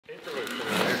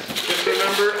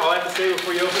all I have to say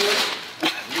before you open this,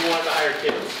 you wanted to hire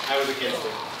kids. I was against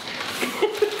it.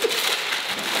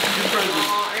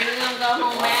 Are you gonna go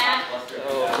home mad?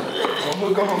 I'm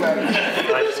gonna go home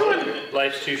mad.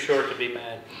 Life's too short to be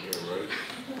mad. Yeah, right.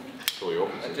 So we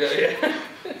open it.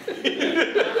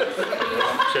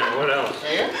 What else?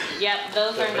 Yep,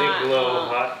 those The are Big not. Glow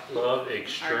Hot Love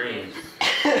Extreme.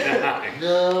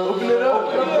 No. Open it up.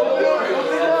 Open up the door.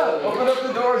 Open it up. Open up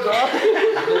the door, dog.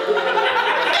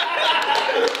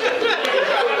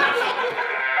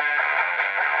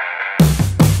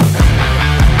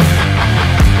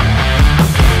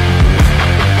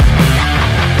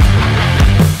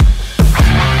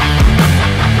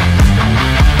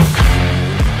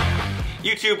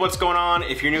 YouTube, what's going on?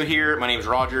 If you're new here, my name is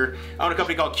Roger. I own a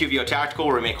company called QVO Tactical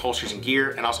where we make holsters and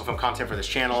gear and also film content for this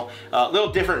channel. A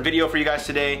little different video for you guys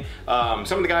today. Some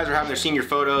of the guys are having their senior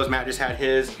photos. Matt just had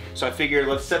his. So I figured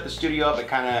let's set the studio up and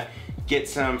kind of get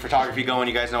some photography going.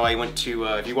 You guys know I went to,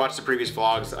 if you watched the previous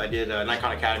vlogs, I did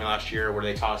Nikon Academy last year where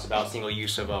they taught us about single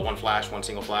use of one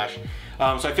single flash.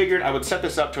 So I figured I would set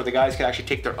this up to where the guys could actually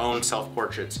take their own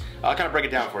self-portraits. I'll kind of break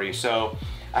it down for you. So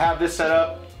I have this set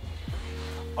up.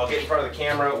 I'll get in front of the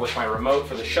camera with my remote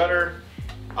for the shutter.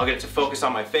 I'll get it to focus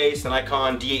on my face. The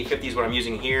Nikon D850 is what I'm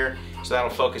using here, so that'll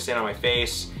focus in on my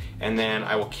face. And then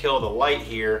I will kill the light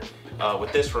here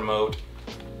with this remote.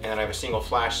 And then I have a single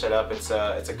flash set up. It's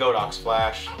a Godox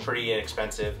flash, pretty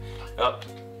inexpensive. I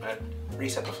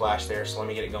reset the flash there, so let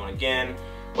me get it going again.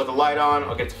 With the light on,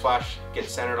 I'll get the flash get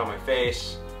centered on my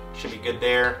face. Should be good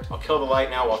there. I'll kill the light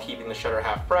now while keeping the shutter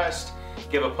half pressed.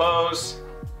 Give a pose.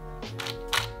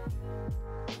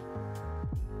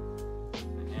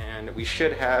 And we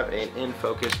should have an in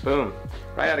focus, boom.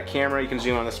 Right out of camera, you can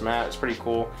zoom on this mat, it's pretty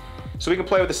cool. So we can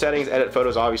play with the settings, edit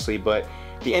photos obviously, but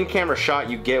the in-camera shot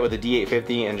you get with a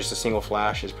D850 and just a single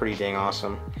flash is pretty dang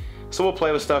awesome. So we'll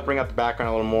play with stuff, bring out the background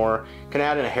a little more. Can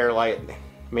add in a hair light,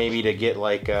 maybe to get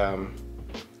like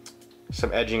some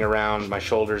edging around my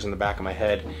shoulders and the back of my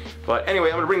head. But anyway,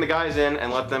 I'm gonna bring the guys in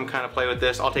and let them kind of play with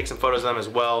this. I'll take some photos of them as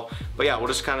well. But yeah, we'll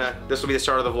just kind of, this will be the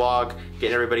start of the vlog,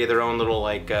 getting everybody their own little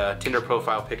like Tinder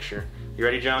profile picture. You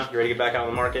ready, John? You ready to get back out on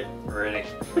the market? We're ready.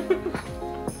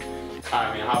 All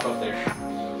right, man, hop up there.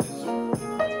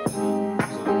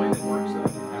 So the way that works,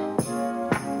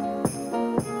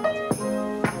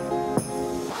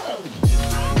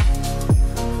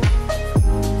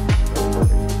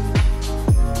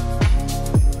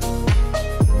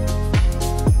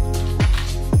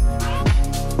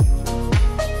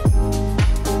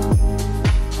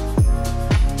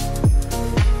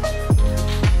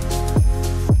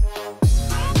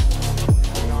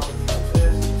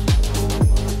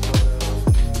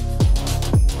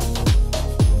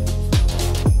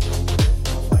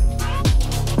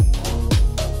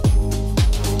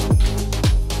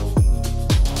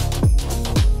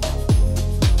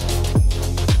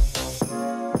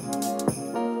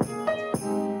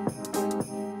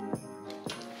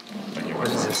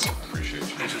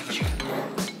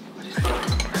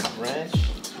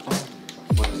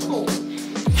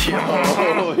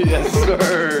 Oh, yes,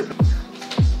 sir.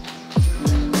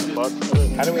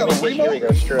 How do we make it? Here we go,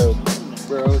 strobe.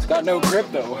 Bro, it's got no grip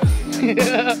though.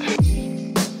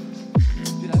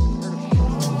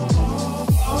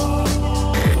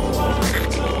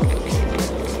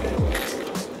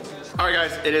 Alright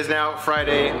guys, it is now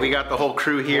Friday. We got the whole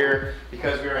crew here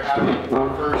because we are having our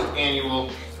first annual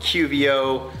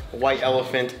QVO White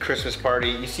Elephant Christmas party.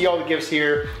 You see all the gifts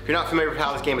here. If you're not familiar with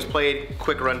how this game is played,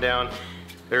 quick rundown.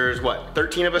 There's what,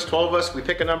 13 of us, 12 of us. We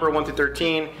pick a number 1 through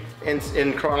 13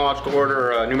 in chronological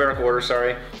order, or numerical order,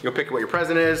 sorry. You'll pick what your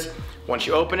present is. Once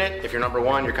you open it, if you're number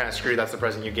 1, you're kind of screwed, that's the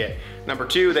present you get. Number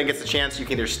 2 then gets the chance you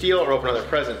can either steal or open another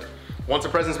present. Once a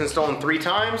present's been stolen 3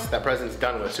 times, that present's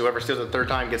done with. So whoever steals it the 3rd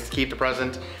time gets to keep the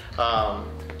present. I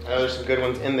know there's some good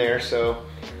ones in there, so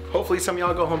hopefully some of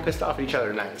y'all go home pissed off at each other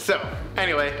tonight. So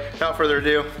anyway, without further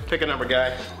ado, pick a number,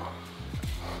 guy.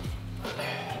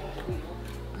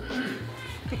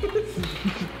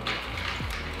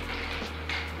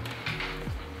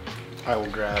 I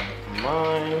will grab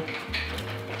mine.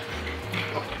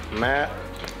 Matt,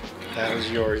 that was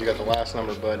yours. You got the last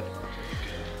number, bud.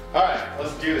 All right,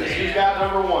 let's do this. Who's got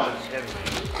number 1?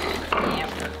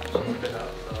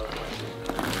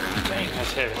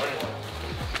 That's heavy.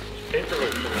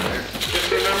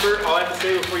 Just remember, all I have to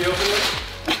say before you open this,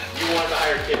 you wanted to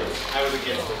hire kids. I was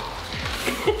against it.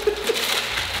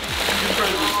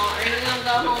 Are you gonna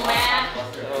go home mad?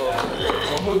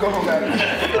 I'm gonna go home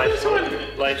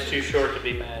mad. Life's too short to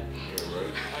be mad. Yeah,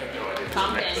 right.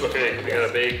 Compton. Okay, we got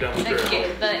a big dumpster.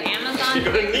 The Amazon You're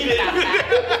gonna need it. got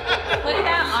that. Put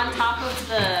that on top of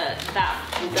the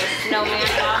snowman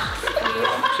box.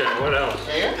 Sharon, what else?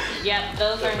 Yep,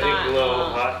 those are Big not. Glow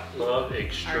Hot Love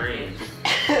Extreme.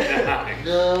 Open it up. Open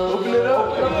the door.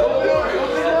 Open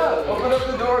it up. Open up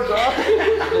the door, dog.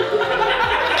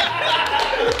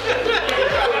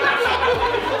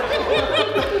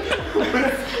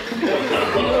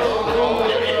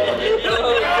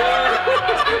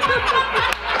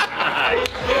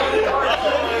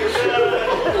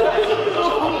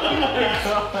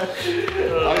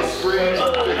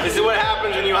 This is what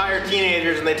happens when you hire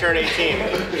teenagers and they turn 18.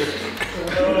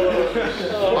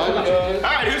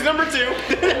 Alright, who's number 2?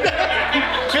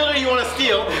 Killer you want to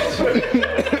steal.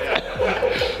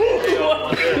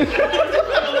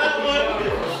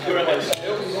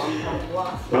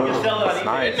 That's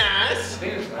nice. Nice.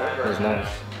 That was nice.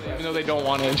 Even though they don't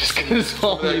want it, just because it's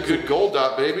all That good gold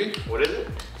dot, baby. What is it?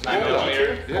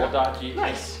 9mm. gold dot G.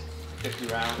 Nice. 50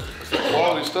 rounds.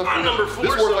 Quality stuff. I'm number 4,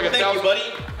 This so worth like thank you, 1,000. buddy.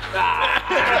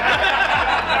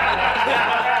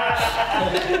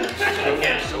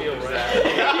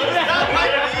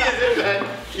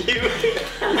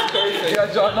 Yeah,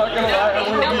 John, not gonna lie, I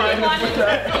wouldn't Number mind one with is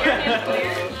that.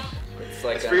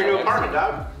 It's for your new apartment,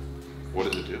 dog. What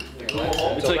does it do?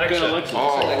 It's like Alexa.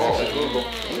 Oh,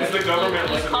 It's the government.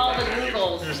 We call the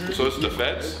Googles. so it's the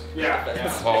feds? Yeah.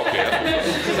 Oh, okay. I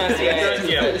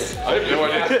have no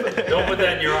idea. Don't put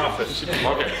that in your office.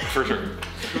 Okay, for sure.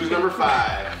 Who's number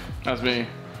 5? That's me.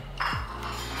 I'm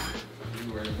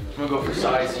gonna go for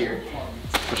size here.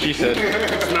 What she said.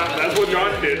 That's what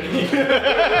John did. Look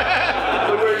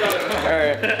where I got him.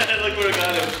 Alright. Look where I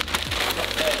got him.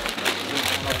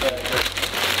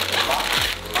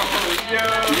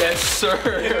 Yes, sir.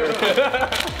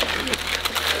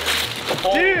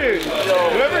 Dude,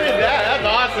 whoever did that, that's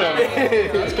awesome.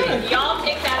 Y'all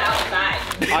take that outside.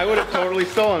 I would have totally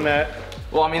stolen that.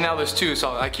 Well, I mean, now there's 2,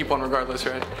 so I keep one regardless,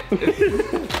 right?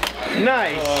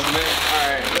 Nice. Oh, man.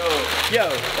 Alright, Yo,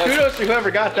 kudos to whoever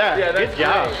got that. Yeah, good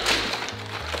job.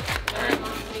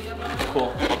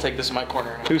 cool. I'll take this in my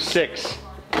corner. Who's 6? It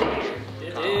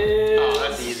Oh, is.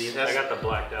 that's easy. I got the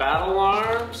blacked out. Battle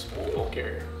arms. Bull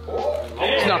carrier.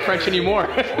 It's not French anymore.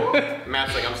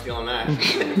 Matt's like, I'm stealing that.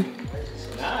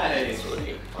 Nice.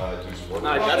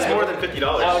 That's more than $50,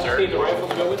 Alex, sir. need the rifle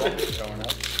to go with it?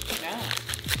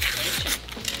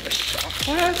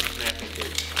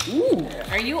 Ooh.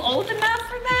 Are you old enough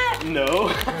for that? No.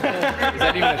 Is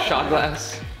that even a shot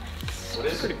glass? What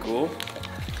is Pretty cool.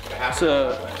 It's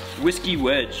a whiskey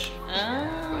wedge.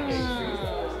 Oh.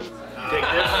 Take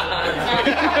this.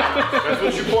 That's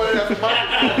what you pointed at the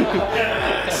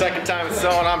mic. Second time it's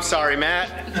selling. I'm sorry, Matt.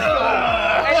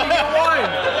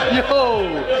 Yo!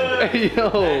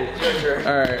 Yo!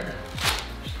 Alright.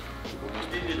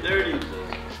 Dirty.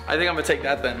 I think I'm gonna take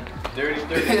that then. Dirty.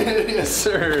 Yes,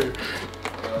 sir.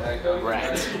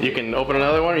 You can open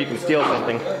another one or you can steal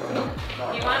something. He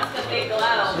wants the big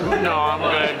glow. No, I'm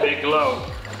good. Big Glow.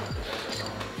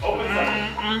 Open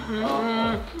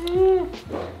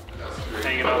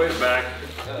Hanging off the back.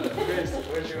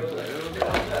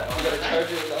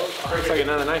 Looks like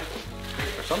another knife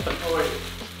or something.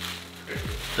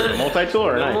 Multi-tool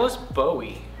or a knife? Minimalist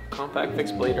Bowie. Compact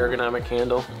fixed blade ergonomic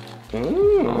handle.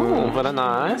 Ooh. Oh, very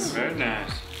nice. Very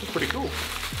nice. That's pretty cool.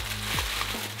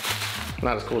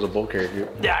 Not as cool as a bull carrier group.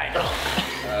 Yeah.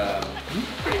 Oh,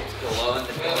 it's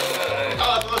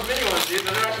those mini ones, dude.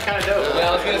 Those are actually kind of dope. Yeah,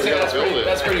 I was gonna say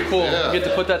that's pretty cool. Yeah. You get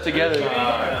to put that together.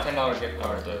 $10 gift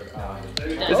card.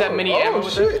 Is that mini ammo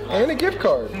with it? And a gift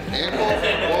card. And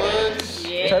what?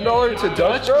 $10 to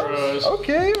Dutch Bros?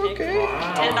 Okay, okay.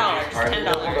 $10.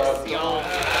 $10. Y'all.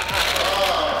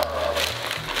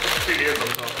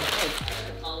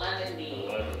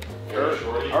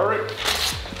 11D. All right.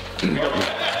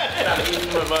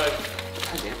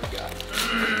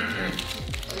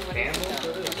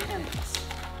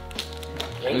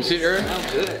 Let me see it, Eric.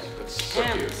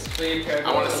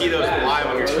 I want to see those live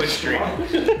on your Twitch stream.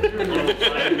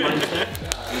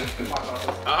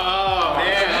 Oh,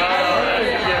 man.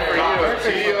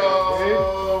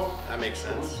 That makes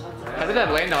sense. How did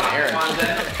that land on Eric?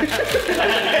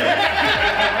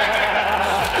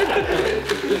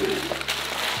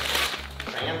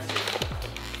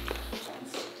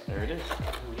 There it is.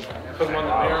 Put them on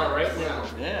the Barrera right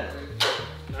Yeah.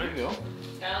 There you go.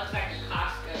 That looks like a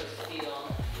Costco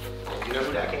steal. You know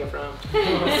who that came from?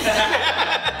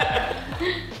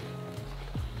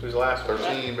 Who's the last one?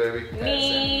 13, baby.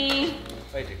 Me.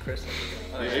 Wait, did Chris?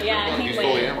 Yeah, he He's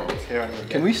fully went. ammo.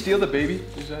 Can we steal the baby?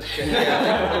 Is that? You think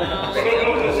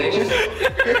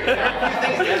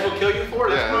Dez will kill you for?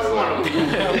 That's probably one of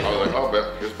them. I was like, oh, bet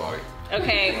his body.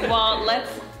 Okay, well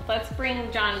let's bring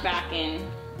John back in.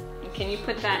 Can you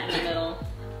put that in the middle?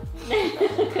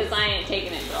 Because I ain't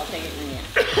taking it, but I'll take it from you.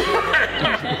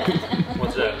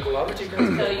 What's that? So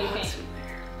you can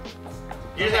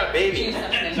You just had a baby.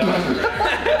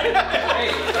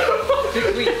 choose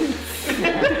something.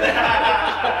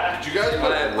 Did you guys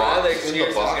put rocks in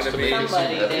the box to make it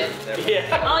Somebody seem did.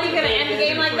 Yeah. Oh, you gonna end the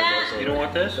game like that? You don't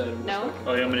want this? No.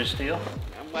 Oh, you want me to steal?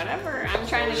 Whatever. I'm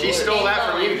trying to. She keep the stole game that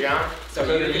from going. you, John.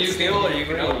 So you can steal or you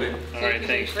can open. All right,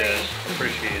 thanks, Dad.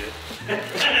 Appreciate it.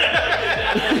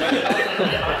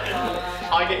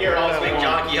 I can hear all this make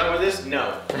John, can you help with this?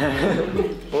 No.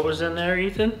 What was in there,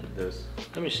 Ethan? This.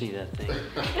 Let me see that thing.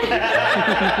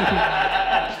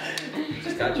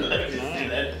 Just got you.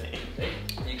 Nice.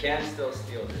 You can still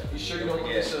steal. You sure you don't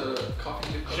want this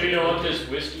coffee? Sure you don't want this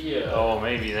whiskey? Oh,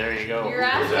 maybe. There you go. You're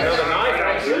Another knife,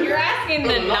 right? you're asking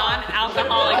the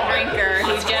non-alcoholic drinker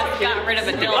who just got rid of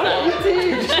a dildo.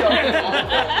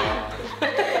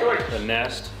 The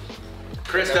nest.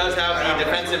 Chris does have the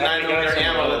defensive 9mm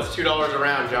ammo that's $2 a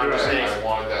round, John, just saying. I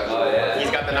wanted that. Oh, yeah. He's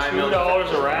got the 9mm.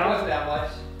 $2 a round? that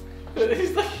much.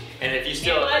 And if you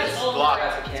steal it, it's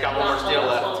blocked. It's got one more steal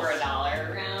left. Over $1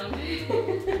 a round.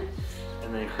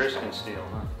 And then Chris can steal,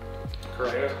 huh?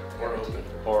 Correct. Or open.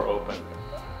 Or open.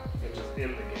 It's just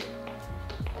in the game.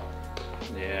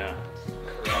 Yeah.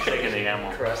 I'm taking the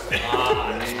ammo. That's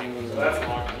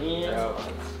locked.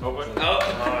 Open. Oh.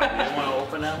 You want to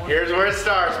open that one? Here's where it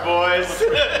starts, boys.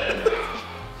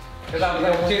 Remember,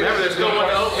 there's still one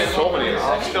to open. So many.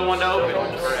 Still one to open.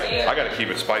 I gotta keep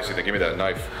it spicy. Then give me that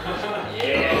knife.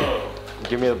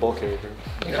 Give me the bulk carrier.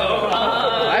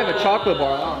 I I have a chocolate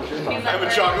bar. I have a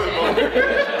chocolate bar.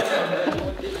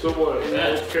 So what?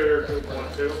 Bolt carrier group 1,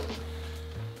 2?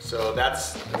 So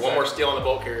that's one more steal in the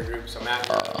bolt carrier group. So Matt,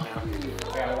 you're up now.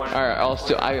 Alright, I'll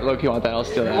steal. I low-key want that. I'll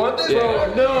steal that. Want this?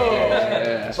 Yeah. No.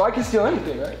 Yeah. So I can steal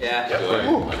anything, right? Yeah.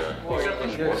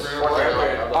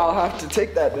 I'll have to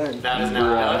take that then. That is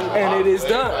now done. And it is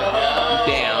done.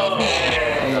 Damn.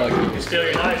 You can steal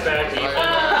your knife back.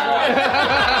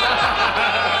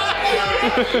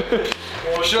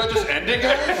 Should I just end it,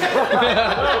 guys?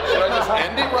 Should I just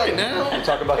end it right now?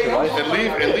 Talk about your life. And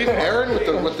leave Aaron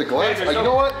with the glass? You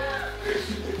know what? I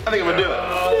think I'm gonna do it.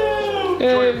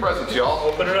 Enjoy your presents, y'all.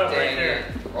 Open it up right there.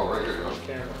 Oh, right here.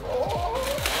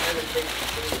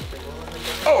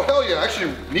 Oh, hell yeah. I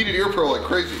actually needed ear pro like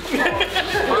crazy.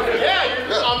 Yeah, you're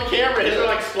just on the camera. His are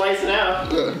like splicing out.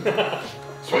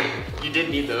 Sweet. You did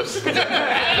need those. Earmuffs,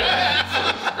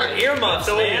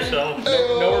 man. So.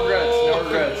 No regrets. No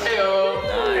regrets. Heyo.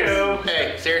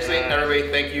 Hey, seriously, everybody,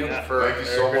 thank you for Thank you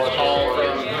so much. all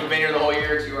from who've been here the whole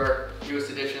year to our newest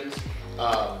additions.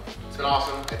 It's been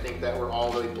awesome. I think that we're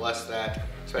all really blessed that,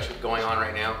 especially going on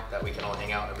right now, that we can all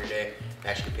hang out every day and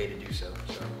actually get paid to do so.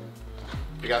 So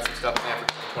we got some stuff planned for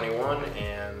 2021,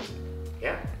 and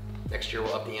yeah, next year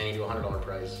we'll up the ante to a $100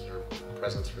 prize or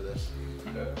presents for this.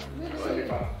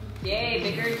 Yay,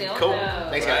 bigger dildo. Cool.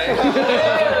 Thanks, guys.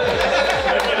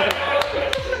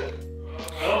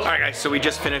 All right, guys, so we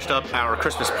just finished up our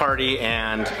Christmas party,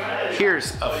 and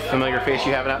here's a familiar face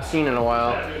you haven't seen in a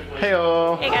while.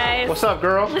 Heyo. Hey, guys. What's up,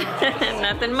 girl?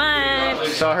 Nothing much.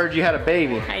 So I heard you had a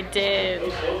baby. I did.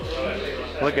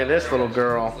 Look at this little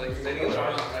girl.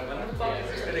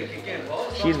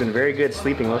 She's been very good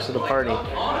sleeping most of the party.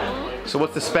 So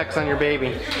what's the specs on your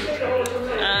baby?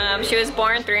 She was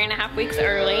born 3.5 weeks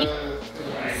early.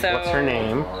 So What's her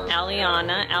name?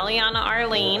 Aliana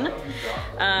Arlene.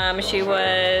 She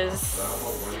was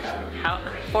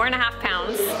 4.5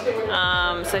 pounds.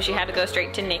 So she had to go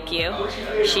straight to NICU.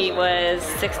 She was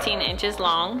 16 inches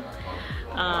long.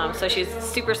 So she's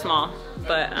super small,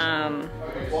 but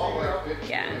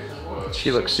yeah.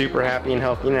 She looks super happy and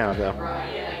healthy now, though.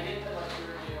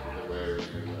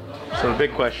 So the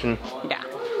big question, Yeah.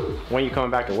 when are you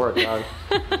coming back to work, dog?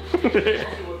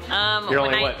 You're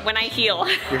only what? When I heal.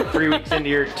 You're 3 weeks into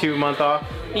your 2-month off?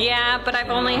 Yeah, but I've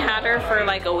only had her for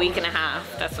like a week and a half.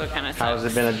 That's what kind of sucks. How's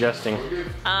it been adjusting?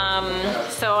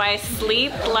 So I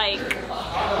sleep like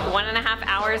 1.5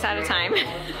 hours at a time.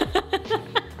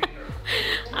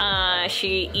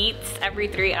 She eats every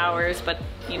 3 hours, but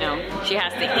you know, she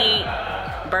has to eat,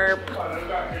 burp,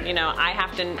 you know, I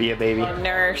have to Be a baby.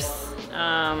 nurse.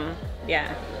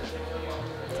 Yeah.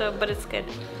 So, but it's good.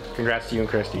 Congrats to you and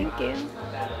Christy. Thank you.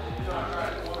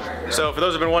 So for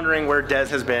those who've been wondering where Des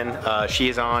has been, she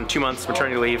is on 2 months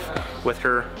maternity leave with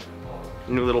her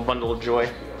new little bundle of joy.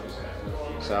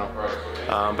 So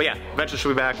But yeah, eventually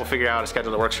she'll be back. We'll figure out a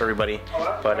schedule that works for everybody.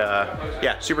 But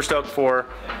yeah, super stoked for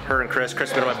her and Chris.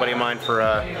 Chris has been my buddy of mine for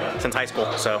since high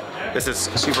school. So this is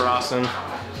super awesome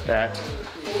that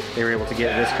they were able to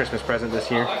get this Christmas present this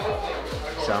year.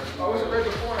 So,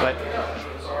 but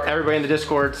everybody in the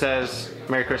Discord says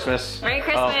Merry Christmas. Merry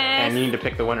Christmas. Oh, and you need to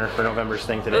pick the winner for November's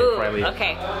thing today Ooh, before I leave.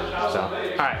 okay. So, all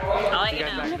right. I'll let you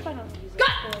know.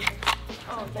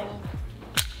 Oh, thank you.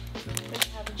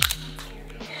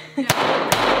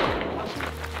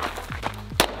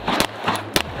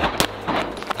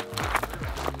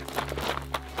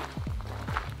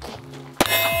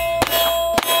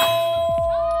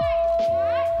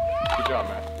 Good job,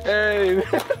 man. Hey.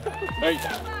 Hey,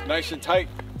 nice and tight.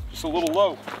 Just a little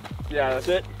low. Yeah, that's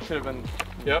it. Could have been.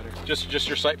 Yep. Just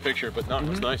your sight picture, but no,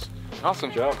 it's nice.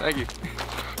 Awesome job. Thank you.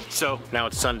 So now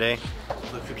it's Sunday.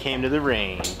 Look who came to the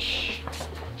range.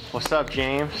 What's up,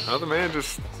 James? Other man,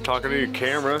 just talking to your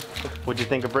camera. What'd you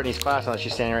think of Brittany's class now that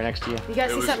she's standing right next to you? You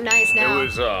gotta see something nice now. It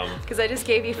was Because I just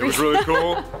gave you free it was really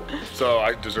cool. So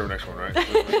I deserve the next one, right?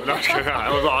 No, just kidding.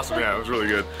 It was awesome. Yeah, it was really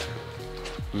good.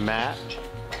 Matt?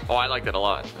 Oh, I liked it a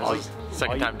lot. This is the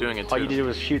second time doing it too. All you did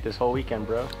was shoot this whole weekend,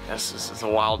 bro. Yes, this is a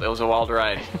wild. It was a wild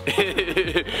ride.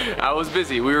 I was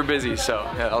busy. We were busy, so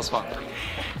yeah, that was fun.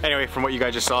 Anyway, from what you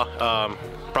guys just saw,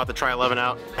 brought the Try 11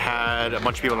 out, had a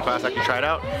bunch of people in the class actually try it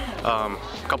out.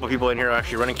 A couple of people in here are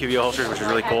actually running QVO holsters, which is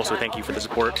really cool, so thank you for the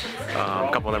support. A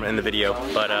couple of them in the video.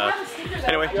 But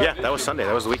anyway, yeah, that was Sunday,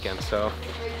 that was the weekend. So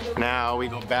now we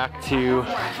go back to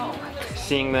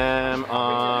seeing them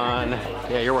on,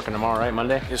 yeah, you're working tomorrow, right,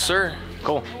 Monday? Yes, sir.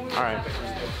 Cool, all right.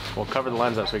 We'll cover the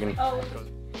lens up so we can.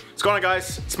 What's going on,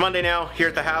 guys? It's Monday now, here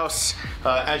at the house.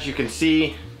 As you can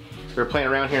see, we were playing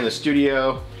around here in the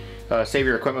studio.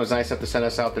 Savior Equipment was nice enough to send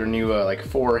us out their new like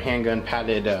 4 handgun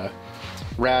padded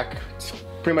rack. It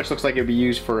pretty much looks like it would be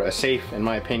used for a safe in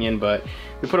my opinion, but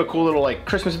we put a cool little like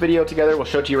Christmas video together. We'll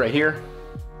show it to you right here.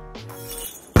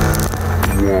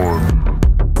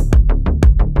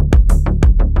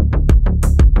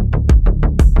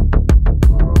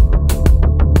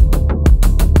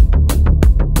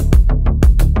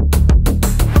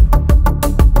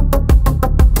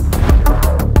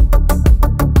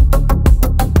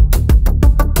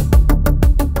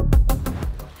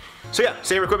 So yeah,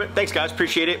 Savior Equipment, thanks guys,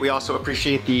 appreciate it. We also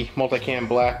appreciate the multicam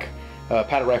black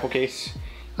padded rifle case.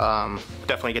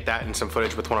 Definitely get that in some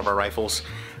footage with one of our rifles,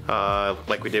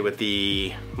 like we did with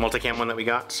the multicam one that we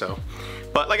got. So,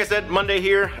 but like I said, Monday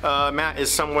here, Matt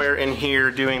is somewhere in here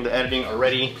doing the editing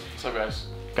already. What's up, guys?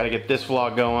 Got to get this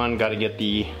vlog going, got to get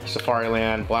the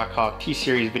Safariland Blackhawk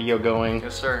T-Series video going.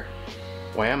 Yes, sir.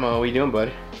 Whammo, what you doing,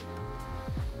 bud?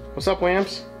 What's up,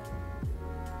 Whams?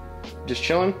 Just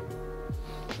chilling?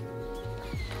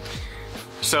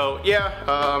 So yeah,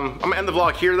 I'm gonna end the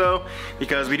vlog here though,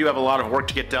 because we do have a lot of work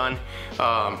to get done.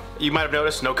 You might have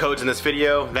noticed no codes in this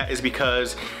video. That is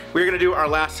because we're gonna do our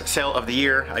last sale of the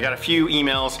year. I got a few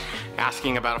emails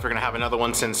asking about if we're gonna have another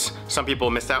one since some people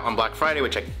missed out on Black Friday,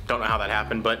 which I don't know how that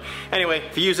happened. But anyway,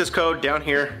 if you use this code down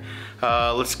here,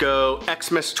 let's go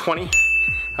Xmas20.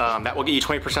 That will get you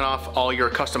 20% off all your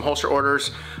custom holster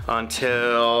orders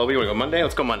until, we wanna go Monday?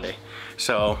 Let's go Monday.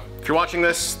 So if you're watching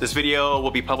this video will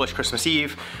be published Christmas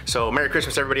Eve. So Merry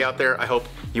Christmas everybody out there. I hope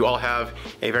you all have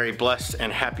a very blessed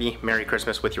and happy Merry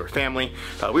Christmas with your family.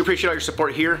 We appreciate all your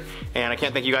support here, and I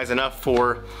can't thank you guys enough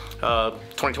for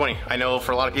 2020. I know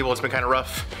for a lot of people it's been kind of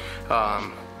rough.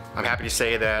 I'm happy to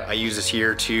say that I use this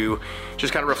year to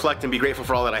just kind of reflect and be grateful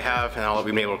for all that I have and all that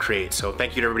we've been able to create. So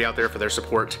thank you to everybody out there for their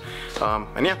support.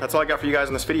 And yeah, that's all I got for you guys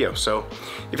in this video. So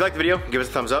if you like the video, give us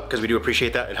a thumbs up because we do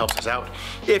appreciate that. It helps us out.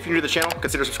 If you're new to the channel,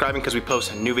 consider subscribing because we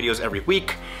post new videos every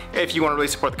week. If you want to really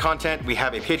support the content, we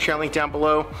have a Patreon link down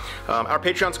below. Our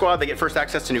Patreon squad, they get first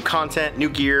access to new content, new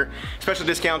gear, special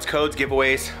discounts, codes,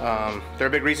 giveaways. They're a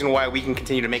big reason why we can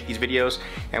continue to make these videos,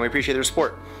 and we appreciate their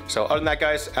support. So other than that,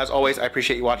 guys, as always, I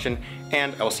appreciate you watching,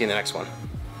 and I will see you in the next one.